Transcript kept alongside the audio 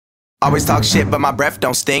Always talk shit, but my breath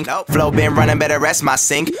don't stink. Flow been running, better rest my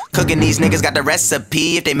sink. Cooking these niggas got the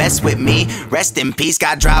recipe. If they mess with me, rest in peace.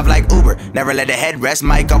 Got drive like Uber, never let the head rest.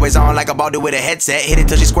 Mic always on like a baldy with a headset. Hit it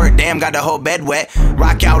till she squirt, damn, got the whole bed wet.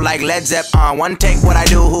 Rock out like Led Zepp. One take, what I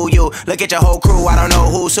do, who you? Look at your whole crew, I don't know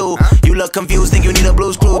who's who. You look confused, think you need a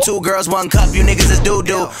Blue's Clue. 2 girls, 1 cup, you niggas is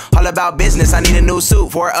doo-doo. All about business, I need a new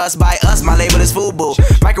suit. For us, by us, my label is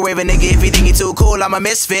FUBU. Microwave a nigga if he think he too cool. I'm a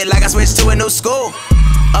misfit, like I switched to a new school.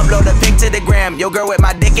 Upload a pic to the gram, yo girl with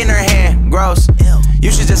my dick in her hand, gross.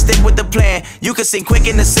 You should just stick with the plan, you can sink quick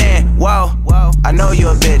in the sand. Whoa, I know you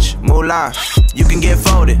a bitch, Mulan. You can get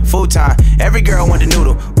folded, futon. Every girl want the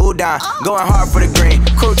noodle, udon. Going hard for the green,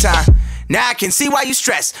 crouton. Now I can see why you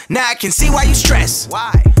stress, now I can see why you stress.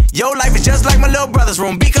 Why? Your life is just like my little brother's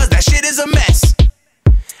room, because that shit is a mess.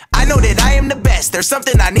 I know that I am the best, there's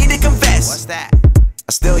something I need to confess. What's that?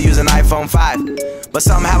 I still use an iPhone 5, but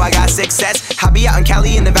somehow I got success. I be out in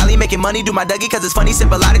Cali in the valley making money, do my Dougie cause it's funny.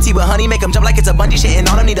 Sip a lot of tea with honey, make them jump like it's a bungee. Shitting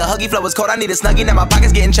on them, need a huggy, flow is cold, I need a snuggie. Now my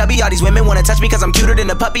pocket's getting chubby, all these women wanna touch me cause I'm cuter than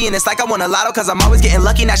a puppy. And it's like I won a lotto cause I'm always getting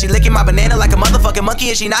lucky. Now she licking my banana like a motherfucking monkey.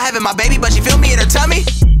 And she not having my baby, but she feel me in her tummy.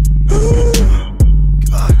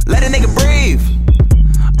 Let a nigga breathe.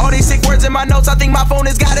 All these sick words in my notes, I think my phone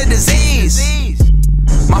has got a disease.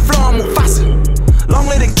 My flow on Mufasa, long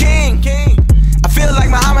live the king. I feel like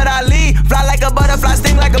Muhammad Ali, fly like a butterfly,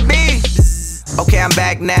 sting like a bee. Okay, I'm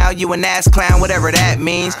back now, you an ass clown, whatever that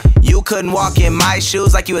means. You couldn't walk in my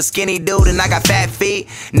shoes like you a skinny dude and I got fat feet.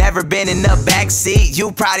 Never been in the backseat,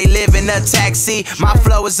 you probably live in a taxi. My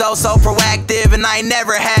flow is oh so proactive and I ain't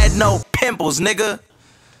never had no pimples, nigga.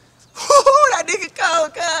 That nigga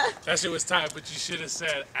cold, cuz. That shit was tight, but you should have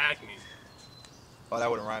said acne. Oh, that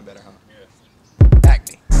would've rhymed better, huh? Yeah.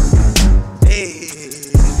 Acne. Hey,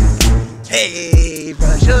 hey,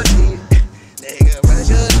 brush your teeth. Nigga, brush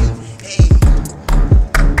your teeth.